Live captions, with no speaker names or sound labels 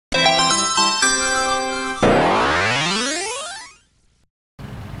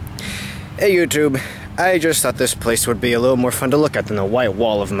Hey YouTube, I just thought this place would be a little more fun to look at than the white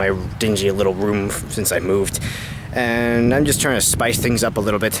wall of my dingy little room since I moved. And I'm just trying to spice things up a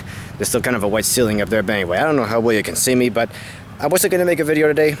little bit. There's still kind of a white ceiling up there, but anyway, I don't know how well you can see me, but I wasn't going to make a video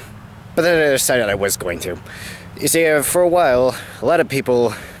today, but then I decided I was going to. You see, for a while, a lot of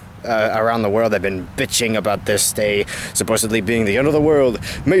people around the world have been bitching about this day supposedly being the end of the world.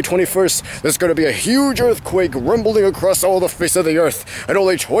 May 21st, there's going to be a huge earthquake rumbling across all the face of the earth, and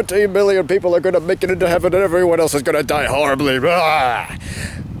only 20 million people are going to make it into heaven, and everyone else is going to die horribly. Blah!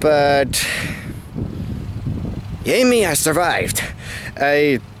 But yay me, I survived.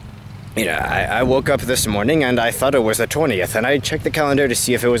 I woke up this morning and I thought it was the 20th, and I checked the calendar to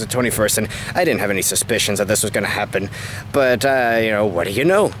see if it was the 21st, and I didn't have any suspicions that this was going to happen. But, what do you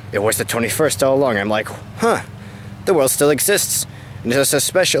know? It was the 21st all along. I'm like, huh, the world still exists. And it's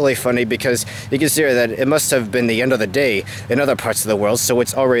especially funny because you can see that it must have been the end of the day in other parts of the world, so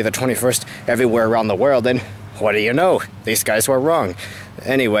it's already the 21st everywhere around the world, and what do you know? These guys were wrong.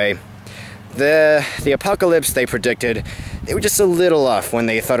 Anyway, the apocalypse they predicted, they were just a little off when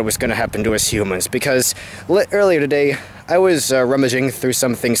they thought it was going to happen to us humans, because earlier today I was rummaging through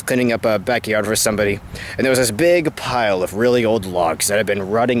some things, cleaning up a backyard for somebody, and there was this big pile of really old logs that had been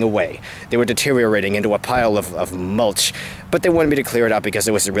rotting away. They were deteriorating into a pile of mulch, but they wanted me to clear it out because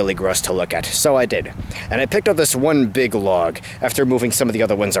it was really gross to look at, so I did. And I picked up this one big log after moving some of the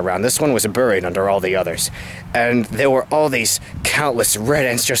other ones around. This one was buried under all the others, and there were all these countless red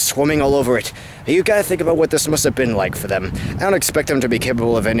ants just swimming all over it. You gotta think about what this must have been like for them. I don't expect them to be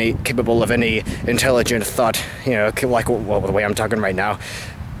capable of any intelligent thought, like the way I'm talking right now.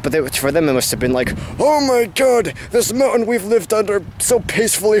 But for them, it must have been like, oh my god, this mountain we've lived under so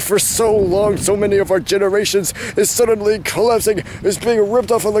peacefully for so long, so many of our generations, is suddenly collapsing, is being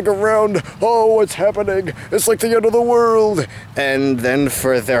ripped off on the ground. Oh, what's happening? It's like the end of the world. And then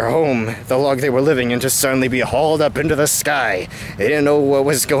for their home, the log they were living in, to suddenly be hauled up into the sky. They didn't know what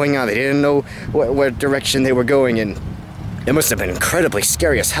was going on. They didn't know what direction they were going in. It must have been incredibly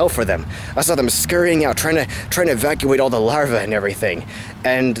scary as hell for them. I saw them scurrying out, trying to evacuate all the larvae and everything.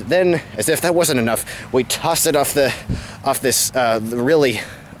 And then, as if that wasn't enough, we tossed it off this really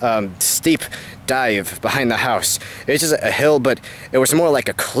steep dive behind the house. It was just a hill, but it was more like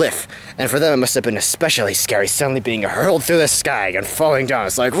a cliff. And for them, it must have been especially scary, suddenly being hurled through the sky and falling down.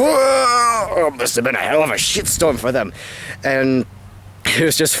 It's like, whoa! It must have been a hell of a shitstorm for them. And it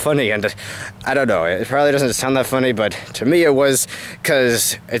was just funny, and I don't know, it probably doesn't sound that funny, but to me it was,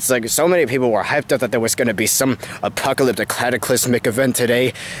 because it's like so many people were hyped up that there was going to be some apocalyptic cataclysmic event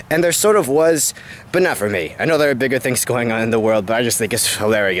today, and there sort of was, but not for me. I know there are bigger things going on in the world, but I just think it's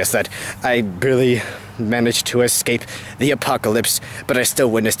hilarious that I really managed to escape the apocalypse, but I still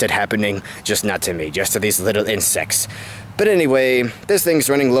witnessed it happening, just not to me, just to these little insects. But anyway, this thing's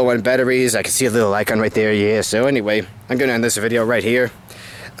running low on batteries. I can see a little icon right there, yeah. So anyway, I'm gonna end this video right here.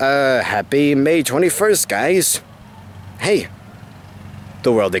 Happy May 21st, guys. Hey,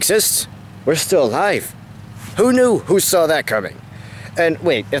 the world exists. We're still alive. Who knew? Who saw that coming? And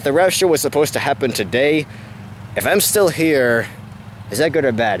wait, if the rapture was supposed to happen today, if I'm still here, is that good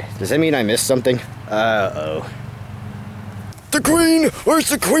or bad? Does that mean I missed something? Uh-oh. The Queen! Where's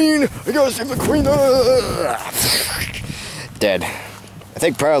the Queen? I gotta see the Queen! Dead. I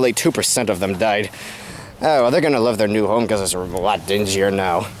think probably 2% of them died. Oh, well, they're gonna love their new home because it's a lot dingier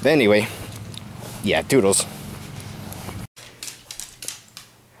now. But anyway, yeah, doodles.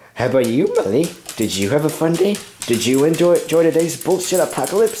 How about you, Molly? Did you have a fun day? Did you enjoy today's bullshit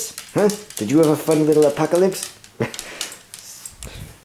apocalypse? Huh? Did you have a fun little apocalypse?